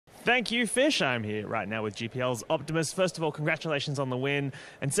Thank you, Fish. I'm here right now with GPL's Optimus. First of all, congratulations on the win.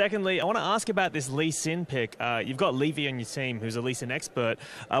 And secondly, I want to ask about this Lee Sin pick. You've got Levy on your team, who's a Lee Sin expert.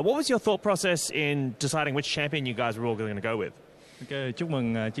 What was your thought process in deciding which champion you guys were all going to go with? Okay, chúc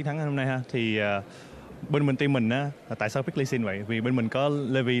mừng chiến thắng hôm nay ha. Thì bên team mình á, tại sao pick Lee Sin vậy? Vì bên mình có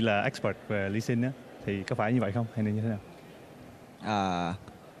Levy là expert về Lee Sin á. Thì có phải như vậy không? Hay là như thế nào?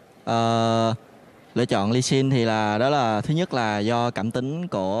 Lựa chọn Lee Sin thì đó là thứ nhất là do cảm tính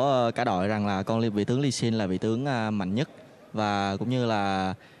của cả đội rằng là vị tướng Lee Sin là vị tướng mạnh nhất, và cũng như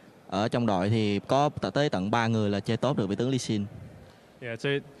là ở trong đội thì có tới tận 3 người là chơi tốt được vị tướng Lee Sin. Yeah, so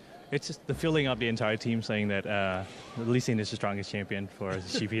it's just the feeling of the entire team saying that Lee Sin is the strongest champion for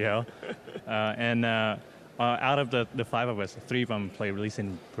GPL, and out of the five of us, 3 of them play Lee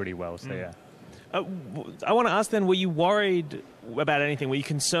Sin pretty well. So yeah. I want to ask then, were you worried about anything? Were you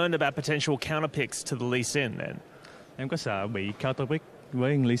concerned about potential counter picks to the Lee Sin then? Em có sợ bị counter pick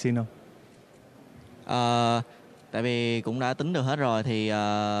với Lee Sin không? Tại vì cũng đã tính được hết rồi, thì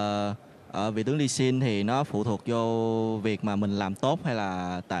ở vị tướng Lee Sin thì nó phụ thuộc vô việc mà mình làm tốt hay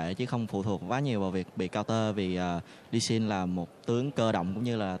là tệ, chứ không phụ thuộc quá nhiều vào việc bị counter, vì Lee Sin là một tướng cơ động cũng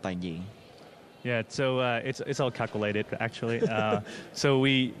như là toàn diện. Yeah, so it's all calculated actually. So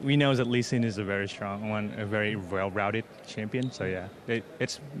we know that Lee Sin is a very strong one, a very well-rounded champion. So yeah,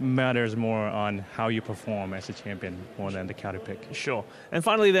 it matters more on how you perform as a champion more than the counter pick. Sure. And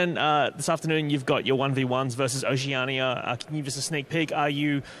finally then, this afternoon you've got your 1v1s versus Oceania. Can you give us a sneak peek? Are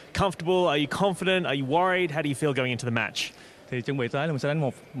you comfortable? Are you confident? Are you worried? How do you feel going into the match? Thì chuẩn bị tới là mình sẽ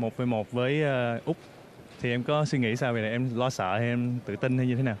đánh 1v1 với Úc. Thì em có suy nghĩ sao về này? Em lo sợ hay em tự tin hay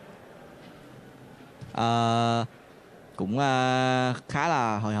như thế nào? Cũng khá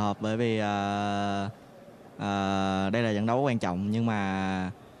là hồi hộp, bởi vì đây là trận đấu quan trọng, nhưng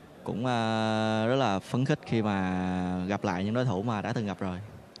mà cũng rất là phấn khích khi mà gặp lại những đối thủ mà đã từng gặp rồi.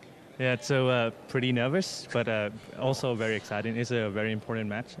 Yeah, so pretty nervous, but also very exciting. It's a very important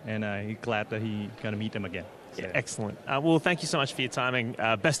match, and he's glad that he's gonna meet them again. So. Yeah, excellent. Well, thank you so much for your timing.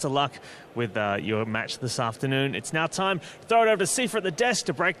 Best of luck with your match this afternoon. It's now time to throw it over to Sifa at the desk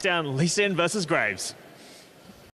to break down Lee Sin versus Graves.